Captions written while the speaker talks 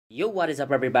Yo, what is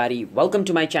up everybody? Welcome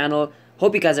to my channel.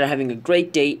 Hope you guys are having a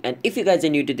great day, and if you guys are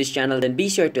new to this channel, then be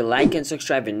sure to like and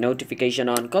subscribe and notification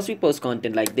on, cause we post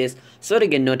content like this so to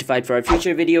get notified for our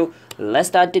future video. Let's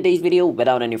start today's video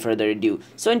without any further ado.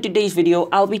 So in today's video,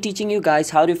 I'll be teaching you guys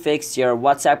how to fix your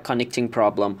WhatsApp connecting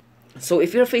problem. So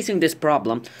if you're facing this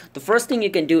problem, the first thing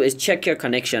you can do is check your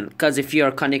connection, because if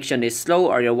your connection is slow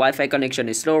or your Wi-Fi connection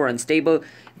is slow or unstable,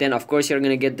 then of course you're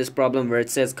going to get this problem where it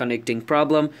says connecting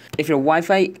problem. If your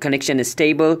Wi-Fi connection is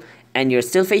stable and you're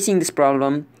still facing this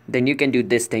problem, then you can do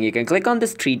this thing. You can click on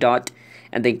this three dot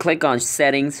and then click on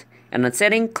settings, and on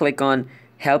setting click on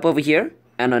help over here,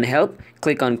 and on help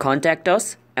click on contact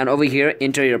us, and over here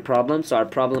enter your problem. So our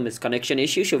problem is connection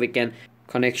issue, so we can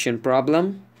connection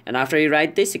problem. And after you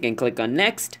write this, you can click on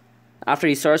next. After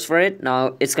you search for it,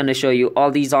 now it's going to show you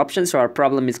all these options. So our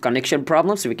problem is connection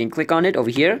problem, so we can click on it over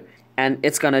here, and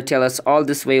it's going to tell us all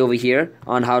this way over here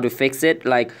on how to fix it.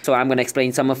 So I'm going to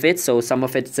explain some of it. So some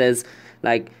of it says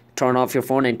like turn off your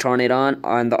phone and turn it on,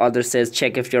 and the other says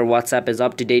check if your WhatsApp is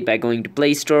up to date by going to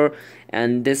Play Store,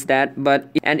 and this that.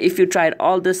 And if you tried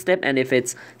all this step and if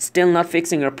it's still not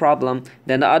fixing your problem,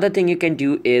 then the other thing you can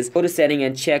do is go to setting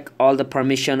and check all the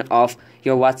permission of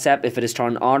your WhatsApp, if it is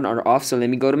turned on or off. So let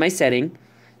me go to my setting.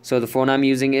 So the phone I'm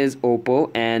using is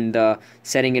Oppo, and the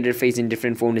setting interface in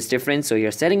different phone is different, so your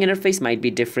setting interface might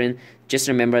be different, just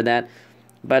remember that.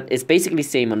 But it's basically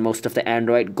same on most of the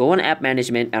Android. Go on app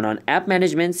management, and on app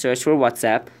management search for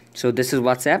WhatsApp. So this is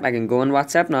WhatsApp. I can go on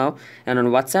WhatsApp now, and on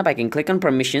WhatsApp I can click on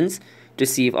permissions to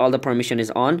see if all the permission is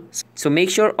on. So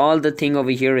make sure all the thing over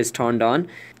here is turned on.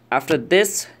 After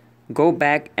this, go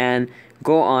back and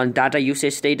go on data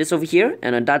usage status over here,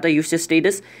 and on data usage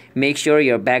status make sure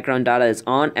your background data is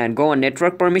on, and go on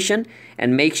network permission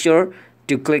and make sure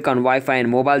to click on Wi-Fi and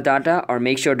mobile data, or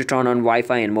make sure to turn on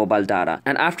Wi-Fi and mobile data.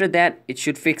 And after that it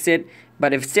should fix it.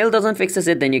 But if it still doesn't fix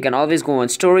it, then you can always go on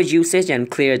storage usage and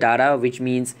clear data, which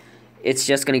means it's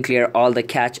just going to clear all the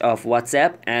cache of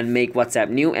WhatsApp and make WhatsApp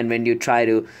new. And when you try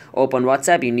to open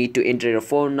WhatsApp, you need to enter your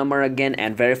phone number again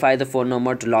and verify the phone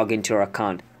number to log into your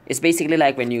account. It's basically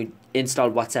like when you install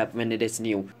WhatsApp when it is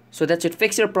new. So that should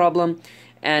fix your problem.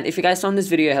 And if you guys found this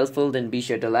video helpful, then be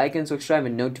sure to like and subscribe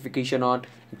and notification on,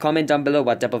 and comment down below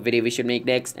what type of video we should make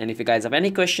next. And if you guys have any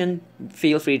question,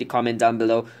 feel free to comment down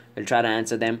below. We'll try to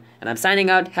answer them. And I'm signing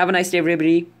out. Have a nice day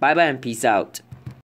everybody. Bye bye and peace out.